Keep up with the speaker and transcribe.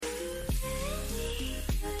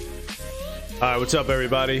Alright, what's up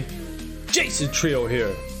everybody? Jason Trio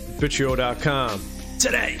here, Bitrio.com.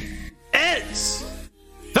 Today is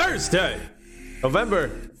Thursday, November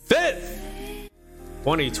 5th,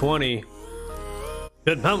 2020.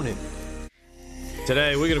 Good morning.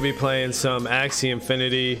 Today we're going to be playing some Axie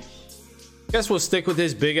Infinity. Guess we'll stick with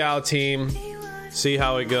this Big Owl team, see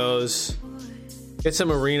how it goes. Get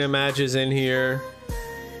some arena matches in here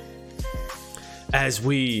as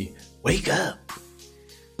we wake up.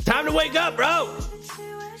 Time to wake up, bro.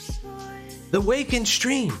 The wake and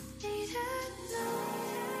stream.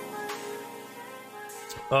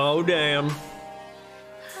 Oh damn.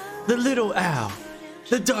 The little owl.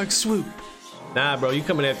 The dark swoop. Nah, bro, you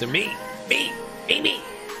coming after me. Me.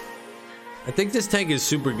 I think this tank is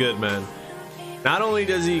super good, man. Not only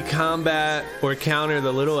does he combat or counter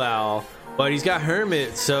the little owl, but he's got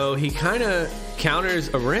Hermit, so he kind of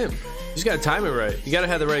counters a rim. You just gotta time it right. You gotta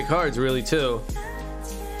have the right cards, really, too.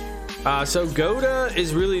 So Goda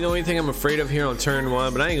is really the only thing I'm afraid of here on turn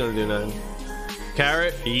one, but I ain't gonna do nothing.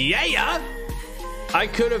 Carrot, yeah! I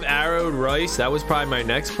could have arrowed Rice. That was probably my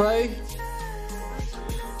next play,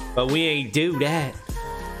 but we ain't do that.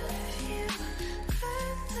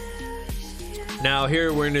 Now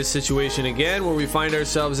here we're in this situation again where we find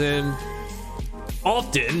ourselves in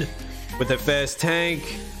often with a fast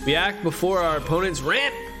tank. We act before our opponent's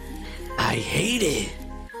ramp. I hate it.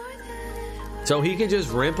 So he can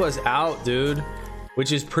just rimp us out, dude,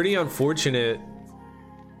 which is pretty unfortunate.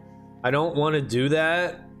 I don't want to do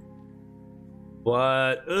that,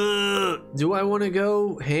 but do I want to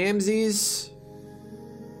go hamsies?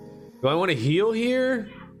 Do I want to heal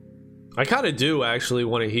here? I kind of do actually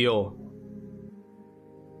want to heal.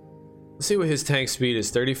 Let's see what his tank speed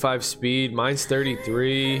is. 35 speed, mine's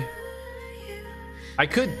 33. I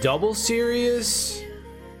could double Sirius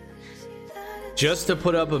just to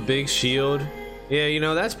put up a big shield. Yeah, you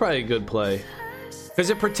know, that's probably a good play because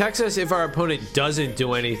it protects us if our opponent doesn't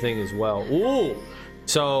do anything as well. Ooh,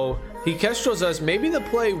 so he kestrels us. Maybe the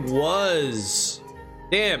play was,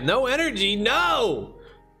 damn, no energy, no.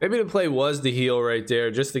 Maybe the play was the heal right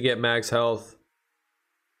there just to get max health,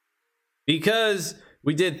 because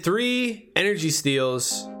we did 3 energy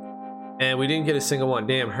steals and we didn't get a single one.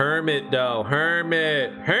 Damn, Hermit though.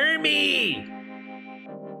 Hermit.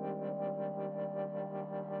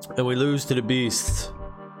 And we lose to the beast.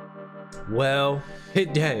 Well,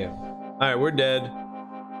 hit damn. Alright, we're dead.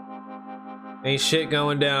 Ain't shit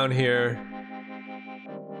going down here.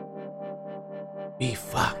 Be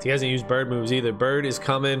fucked. He hasn't used bird moves either. Bird is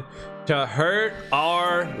coming to hurt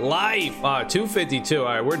our life. 252.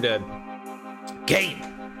 Alright, we're dead. Game.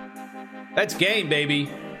 That's game, baby.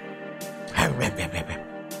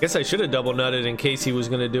 Guess I should have double nutted in case he was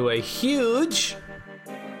gonna do a humongous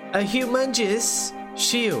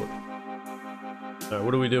shield. All right,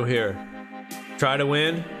 what do we do here? Try to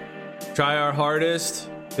win. Try our hardest.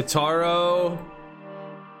 Guitaro.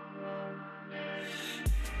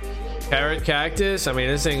 Carrot Cactus. I mean,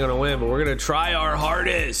 this ain't gonna win, but we're gonna try our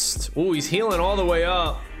hardest. Ooh, he's healing all the way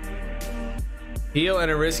up. Heal and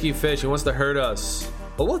a risky fish. He wants to hurt us,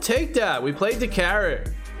 but we'll take that. We played the carrot.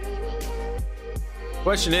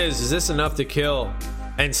 Question is this enough to kill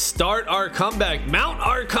and start our comeback? Mount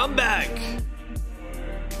our comeback.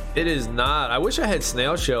 It is not. I wish I had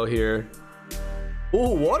snail shell here. Ooh,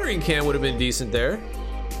 watering can would have been decent there.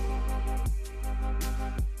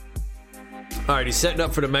 All right, he's setting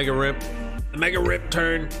up for the mega rip. The mega rip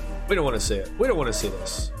turn. We don't want to see it. We don't want to see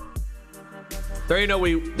this. There ain't no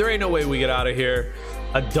way we get out of here.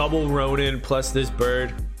 A double Ronin plus this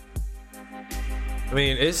bird. I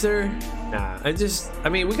mean, is there? Nah, I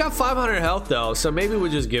mean, we got 500 health though, so maybe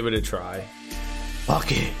we'll just give it a try.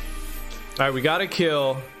 Fuck it. All right, we gotta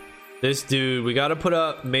kill this dude. We gotta put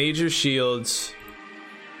up major shields.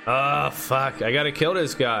 Oh, fuck. I gotta kill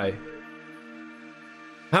this guy.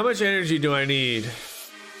 How much energy do I need?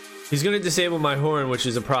 He's gonna disable my horn, which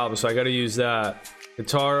is a problem, so I gotta use that.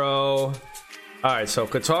 Guitaro. Alright, so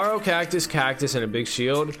Guitaro, Cactus, and a big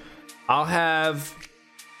shield. I'll have...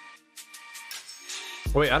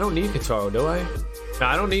 Wait, I don't need Guitaro, do I? No,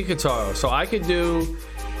 I don't need Guitaro. So I could do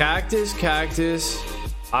Cactus,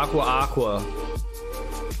 Aqua.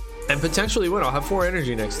 And potentially win. I'll have 4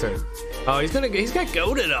 energy next turn. Oh, he's got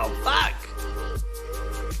Goda though. Fuck.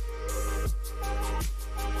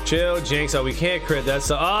 Chill, Jinx. Oh, we can't crit. That's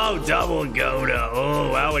double Goda. Oh,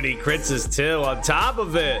 wow, and he crits us too on top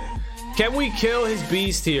of it. Can we kill his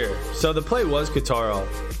beast here? So the play was Guitaro.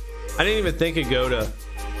 I didn't even think of Goda.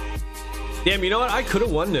 Damn, you know what? I could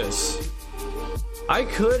have won this. I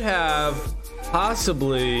could have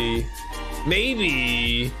possibly,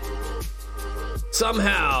 maybe,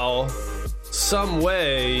 somehow, some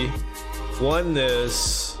way won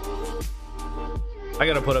this. I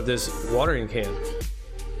gotta put up this watering can.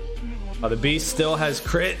 Oh, the beast still has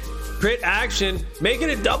crit action, making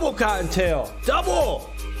it double Cottontail. Double!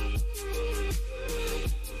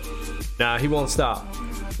 Nah, he won't stop.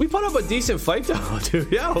 We put up a decent fight though,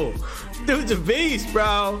 dude. Yo, dude's a beast,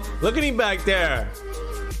 bro. Look at him back there.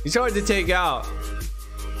 He's hard to take out.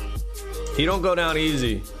 He don't go down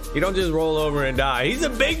easy. He don't just roll over and die. He's a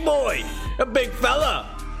big boy, a big fella.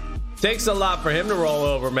 Takes a lot for him to roll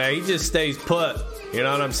over, man. He just stays put. You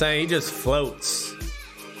know what I'm saying? He just floats.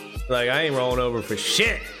 Like, I ain't rolling over for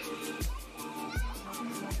shit.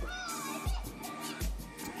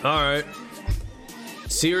 All right.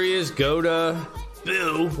 Sirius, Goda,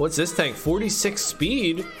 Boo. What's this tank? 46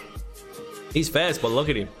 speed. He's fast, but look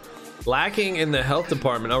at him. Lacking in the health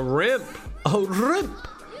department. A rimp. A rimp.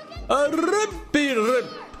 A rimpy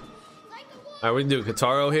rimp. All right, we can do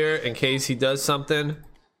Kataro here in case he does something.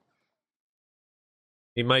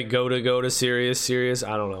 He might go to Sirius.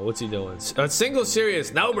 I don't know. What's he doing? A single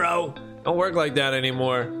Sirius. No, bro. Don't work like that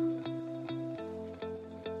anymore.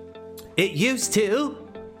 It used to.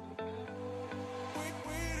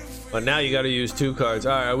 But now you got to use 2 cards.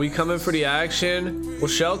 All right, are we coming for the action? We'll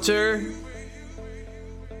shelter.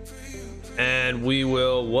 And we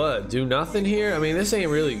will, what? Do nothing here? I mean, this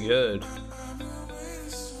ain't really good.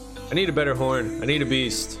 I need a better horn. I need a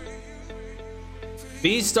beast.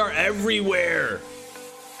 Beasts are everywhere.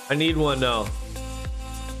 I need one though.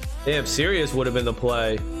 Damn, Sirius would have been the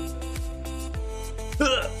play.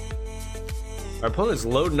 Our opponent's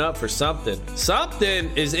loading up for something.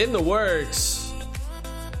 Something is in the works.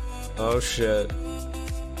 Oh shit.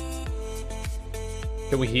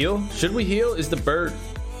 Can we heal? Should we heal? Is the bird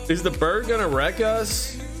gonna wreck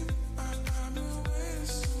us?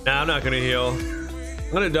 Nah, I'm not gonna heal.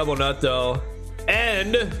 I'm gonna double nut though.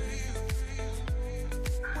 And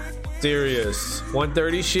Sirius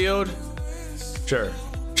 130 shield. Sure,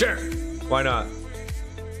 why not?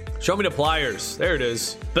 Show me the pliers. There it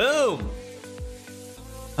is. Boom.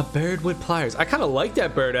 A bird with pliers. I kind of like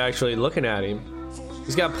that bird actually. Looking at him,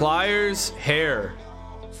 he's got pliers, hair.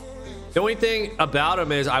 The only thing about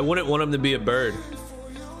him is I wouldn't want him to be a bird.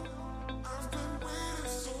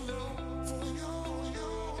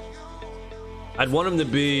 I'd want him to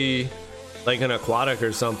be like an aquatic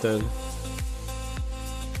or something.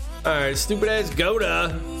 All right, stupid ass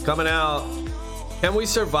Goda coming out. Can we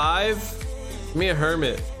survive? Give me a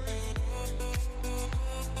hermit.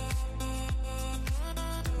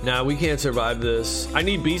 Nah, we can't survive this. I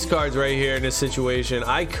need beast cards right here in this situation.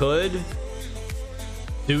 I could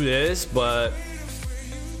do this, but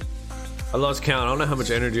I lost count. I don't know how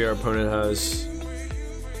much energy our opponent has.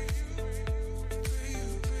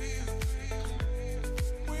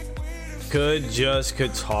 Could just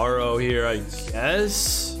Kataro here, I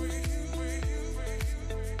guess.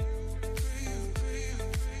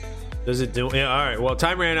 Does it do? Yeah, all right. Well,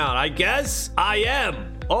 time ran out. I guess I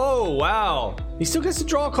am. Oh, wow. He still gets to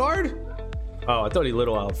draw a card? Oh, I thought he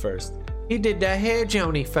little out first. He did that hair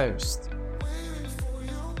Joni first.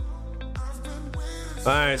 All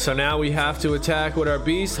right, so now we have to attack with our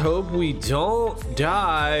beast. Hope we don't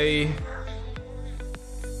die.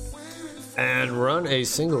 And run a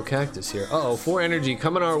single cactus here. Uh-oh, 4 energy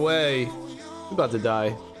coming our way. We're about to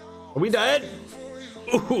die. Are we dead?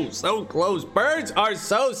 Ooh, so close. Birds are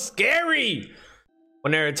so scary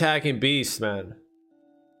when they're attacking beasts, man.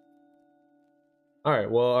 All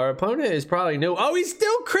right, well, our opponent is probably new. Oh, he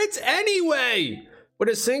still crits anyway with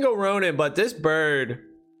a single Ronin, but this bird,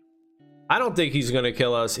 I don't think he's gonna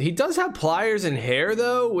kill us. He does have pliers and hair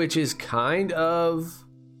though, which is kind of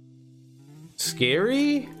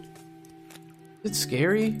scary. Is it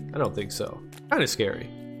scary? I don't think so. Kind of scary.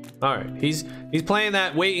 All right, he's playing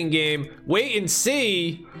that waiting game. Wait and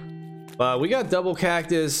see. We got double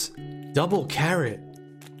cactus, double carrot.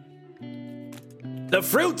 The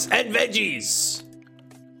fruits and veggies.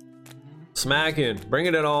 Smacking,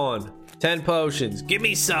 bringing it on. 10 potions, give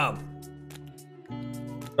me some.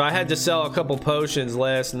 I had to sell a couple potions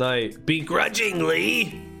last night,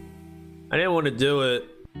 begrudgingly. I didn't want to do it.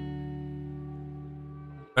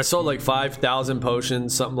 I sold like 5,000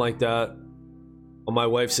 potions, something like that, on my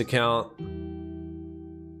wife's account.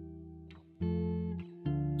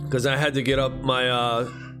 Because I had to get up my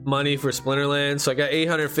money for Splinterlands. So I got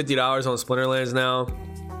 $850 on Splinterlands now.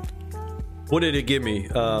 What did it give me?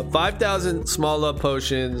 5,000 small love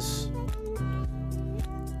potions.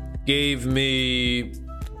 Gave me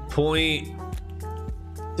I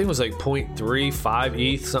think it was like 0.35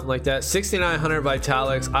 ETH, something like that. 6,900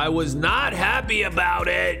 Vitalics. I was not happy about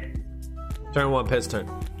it. Turn 1, Pet's turn.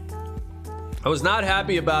 I was not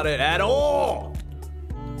happy about it at all.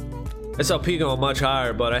 SLP going much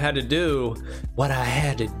higher, but I had to do what I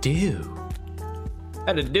had to do.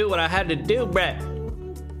 Had to do what I had to do, bruh.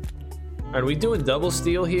 Are we doing double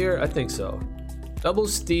steal here? I think so. Double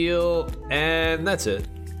steal, and that's it.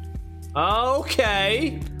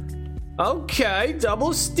 Okay. Okay,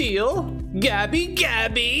 double steal.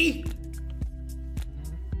 Gabby.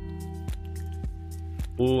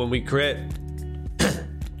 Ooh, and we crit.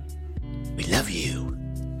 We love you.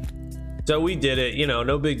 So we did it, you know,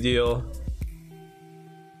 no big deal.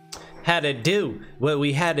 Had to do what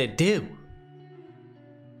we had to do.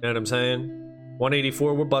 You know what I'm saying?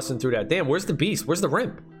 184, we're busting through that. Damn, where's the beast? Where's the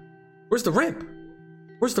rimp? Where's the rimp?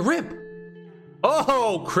 Where's the rimp?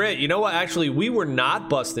 Oh, crit. You know what? Actually, we were not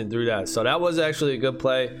busting through that. So that was actually a good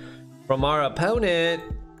play from our opponent.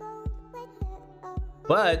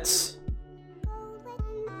 But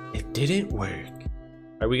it didn't work.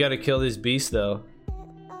 All right, we got to kill this beast, though.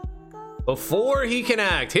 Before he can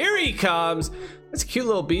act. Here he comes. That's a cute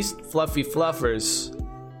little beast. Fluffy Fluffers.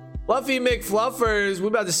 Fluffy McFluffers, we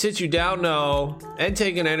about to sit you down now and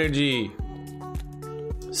take an energy.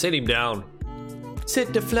 Sit him down.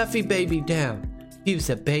 Sit the fluffy baby down. He's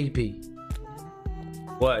a baby.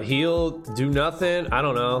 What, heal, do nothing? I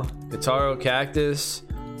don't know. Guitaro Cactus.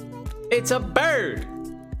 It's a bird.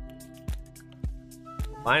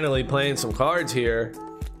 Finally playing some cards here.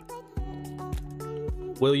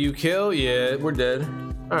 Will you kill? Yeah, we're dead.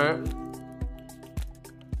 All right.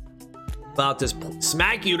 About this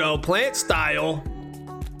smack you though, plant style,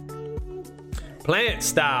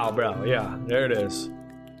 bro. Yeah, there it is.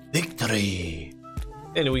 Victory.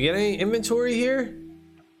 And do we get any inventory here?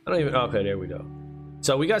 I don't even. Okay, there we go.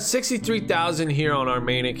 So we got 63,000 here on our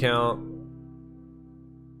main account,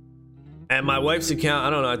 and my wife's account, I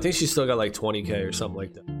don't know, I think she still got like 20k or something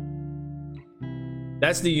like that.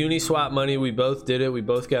 That's the Uniswap money. We both did it. We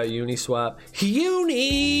both got Uniswap.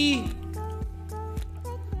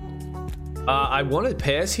 I wanted to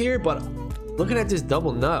pass here, but looking at this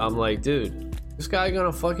double nut, I'm like, dude, this guy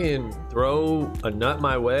gonna fucking throw a nut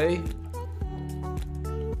my way?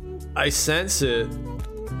 I sense it.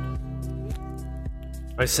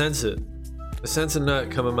 I sense a nut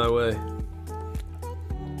coming my way.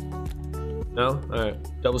 No? Alright.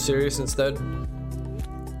 Double serious instead.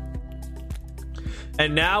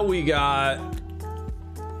 And now we got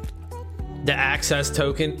the access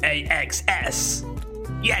token, AXS.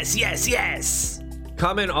 Yes.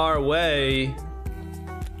 Coming our way,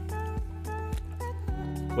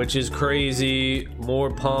 which is crazy.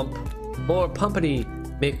 More pumpity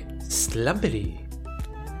McSlumpity.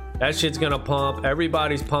 That shit's gonna pump.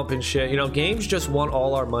 Everybody's pumping shit. You know, games just want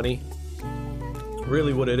all our money.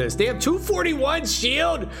 Really what it is. Damn, 241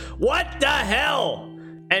 shield. What the hell?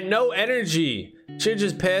 And no energy. Should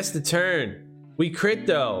just pass the turn. We crit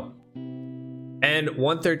though. And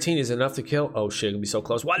 113 is enough to kill. Oh shit, gonna be so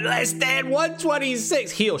close. One less than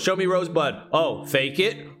 126. Heal. Show me Rosebud. Oh, fake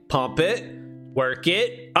it. Pump it. Work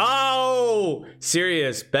it. Oh,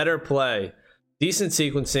 serious. Better play. Decent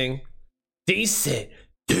sequencing. Decent.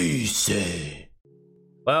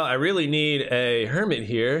 Well, I really need a hermit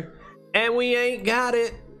here, and we ain't got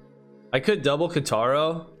it. I could double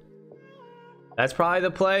Kataro. That's probably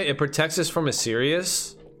the play. It protects us from a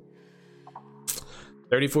Sirius.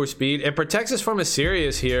 34 speed. It protects us from a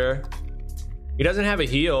Sirius here. He doesn't have a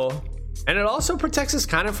heal, and it also protects us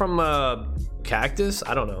kind of from a Cactus.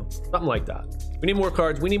 I don't know, something like that. We need more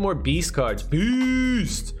cards. We need more beast cards.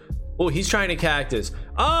 Beast. Oh, he's trying to Cactus.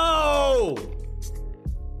 Oh,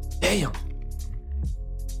 damn.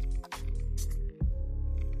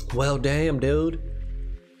 Well, damn, dude.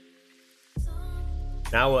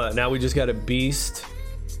 Now we just got a beast.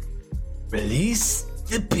 Release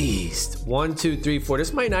the beast. 1, 2, 3, 4.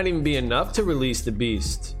 This might not even be enough to release the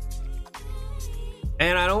beast.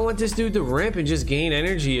 And I don't want this dude to ramp and just gain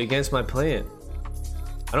energy against my plant.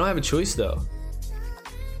 I don't have a choice though.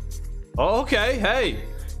 Okay,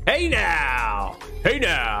 hey now.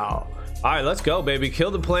 All right, let's go, baby.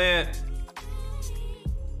 Kill the plant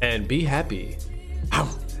and be happy. I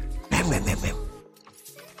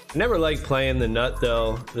never liked playing the nut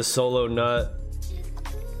though, the solo nut.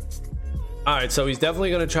 All right, so he's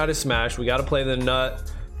definitely gonna try to smash. We gotta play the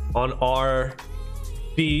nut on our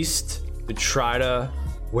beast to try to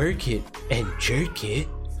work it and jerk it.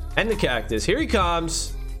 And the Cactus, here he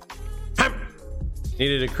comes.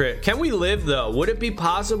 Needed a crit. Can we live though? Would it be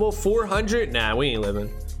possible? 400? Nah, we ain't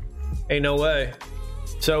living. Ain't no way.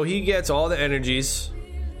 So he gets all the energies.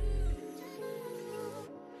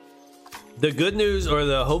 The good news, or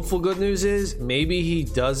the hopeful good news, is maybe he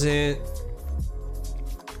doesn't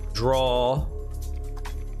draw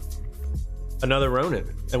another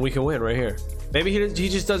Ronin. and we can win right here. Maybe he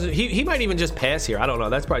just doesn't. He might even just pass here. I don't know.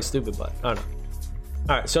 That's probably stupid, but I don't know.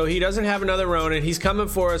 All right, so he doesn't have another Ronin. He's coming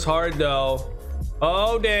for us hard though.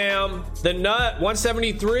 Oh damn! The nut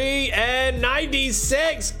 173 and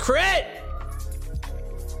 96 crit.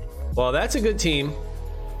 Well, that's a good team.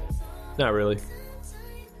 Not really.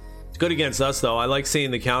 It's good against us though. I like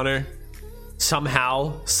seeing the counter.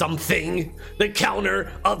 Somehow, something, the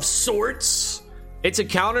counter of sorts. It's a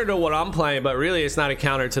counter to what I'm playing, but really it's not a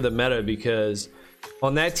counter to the meta because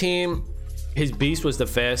on that team, his beast was the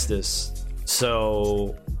fastest.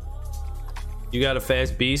 So you got a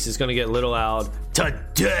fast beast, it's gonna get Little Owl to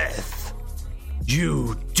death.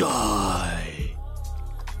 You die.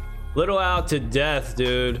 Little Owl to death,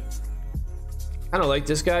 dude. I don't like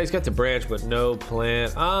this guy. He's got the branch, but no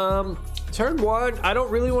plant. Turn 1, I don't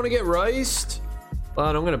really want to get riced,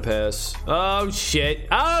 but I'm gonna pass. Oh shit.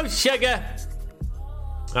 Oh sugar.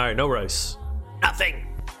 All right, no rice. Nothing.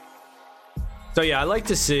 So yeah, I like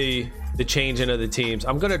to see the changing of the teams.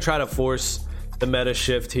 I'm gonna try to force the meta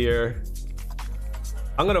shift here.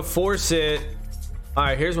 I'm gonna force it. All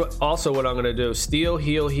right, here's what what I'm gonna do. Steal,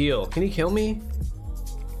 heal, heal. Can he kill me?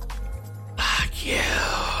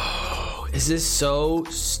 Yeah. Is this so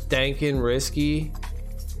stankin' risky?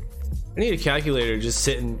 I need a calculator just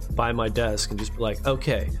sitting by my desk and just be like,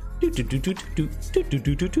 okay,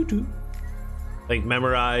 like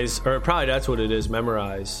memorize, or probably that's what it is,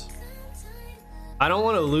 memorize. I don't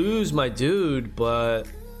want to lose my dude, but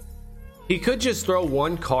he could just throw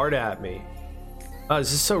one card at me. Oh,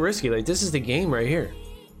 this is so risky. Like, this is the game right here.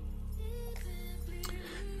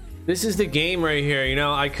 This is the game right here. You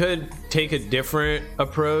know, I could take a different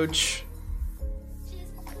approach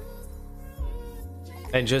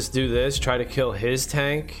and just do this, try to kill his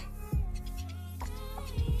tank.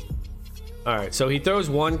 All right, so he throws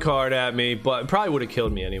one card at me, but probably would have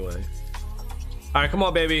killed me anyway. All right, come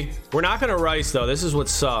on, baby. We're not gonna rice though. This is what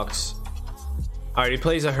sucks. All right, he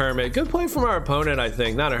plays a hermit. Good play from our opponent, I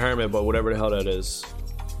think. Not a hermit, but whatever the hell that is.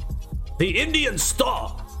 The Indian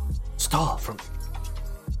star from.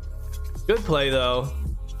 Good play though.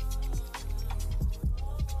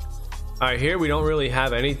 All right, here we don't really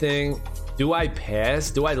have anything. Do I pass?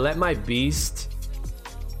 Do I let my beast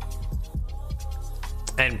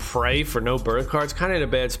and pray for no birth cards? Kind of in a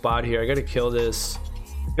bad spot here. I gotta kill this.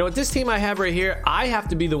 You know, with this team I have right here, I have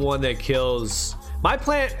to be the one that kills. My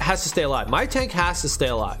plant has to stay alive. My tank has to stay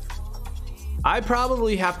alive. I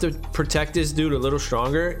probably have to protect this dude a little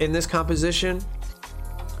stronger in this composition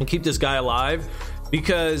and keep this guy alive,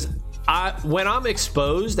 because when I'm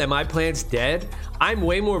exposed and my plant's dead, I'm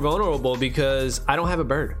way more vulnerable because I don't have a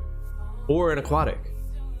bird or an aquatic.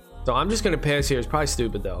 So I'm just gonna pass here. It's probably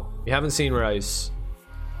stupid though. You haven't seen rice.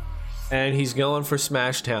 And he's going for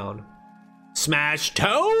Smash Town. Smash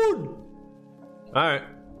Town! Alright.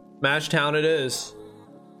 Smash Town it is.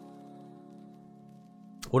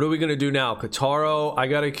 What are we gonna do now? Kataro, I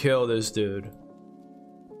gotta kill this dude.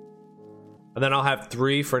 And then I'll have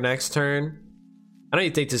 3 for next turn. I don't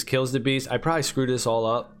even think this kills the beast. I probably screwed this all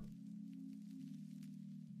up.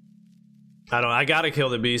 I gotta kill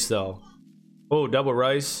the beast though. Oh, double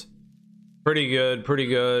rice. Pretty good, pretty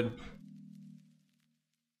good.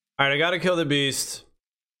 Alright, I gotta kill the beast.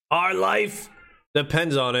 Our life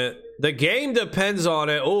depends on it. The game depends on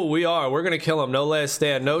it. Oh, we're gonna kill him. No last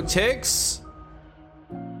stand. No ticks.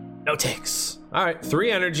 No ticks. Alright,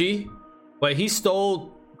 3 energy. Wait, he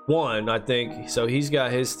stole 1, I think. So he's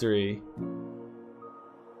got his 3.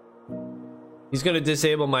 He's gonna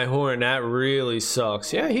disable my horn. That really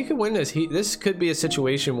sucks. Yeah, he could win this. This could be a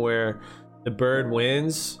situation where the bird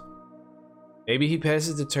wins. Maybe he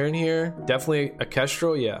passes the turn here. Definitely a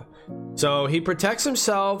Kestrel, yeah. So he protects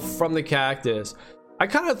himself from the cactus. I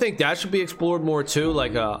kind of think that should be explored more too,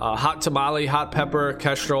 like a hot tamale, hot pepper,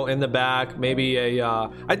 Kestrel in the back. Maybe a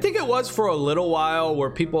I think it was for a little while where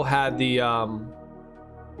people had the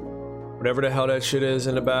whatever the hell that shit is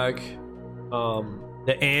in the back,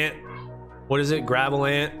 the ant, what is it, gravel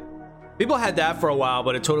ant. People had that for a while,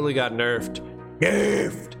 but it totally got nerfed.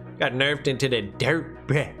 Got nerfed into the dirt.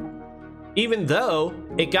 Even though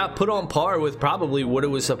it got put on par with probably what it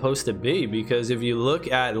was supposed to be, because if you look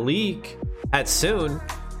at leak at soon,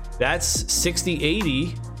 that's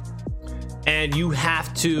 60-80, and you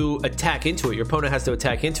have to attack into it. Your opponent has to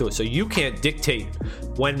attack into it, so you can't dictate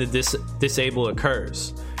when the disable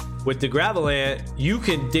occurs. With the gravel ant, you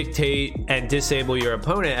can dictate and disable your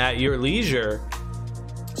opponent at your leisure.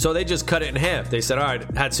 So they just cut it in half. They said, all right,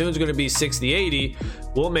 Hatsun's going to be 60-80.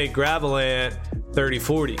 We'll make gravel ant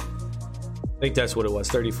 30-40. I think that's what it was,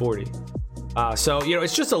 30-40. So, you know,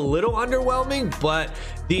 it's just a little underwhelming, but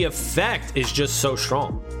the effect is just so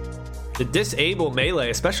strong. to disable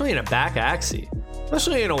melee, especially in a back Axie,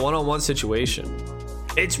 especially in a one-on-one situation.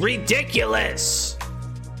 It's ridiculous.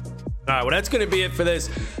 All right, well, that's going to be it for this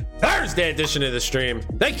Thursday edition of the stream.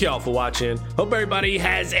 Thank you all for watching. Hope everybody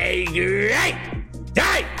has a great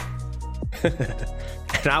day.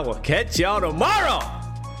 And I will catch y'all tomorrow.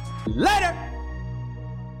 Later.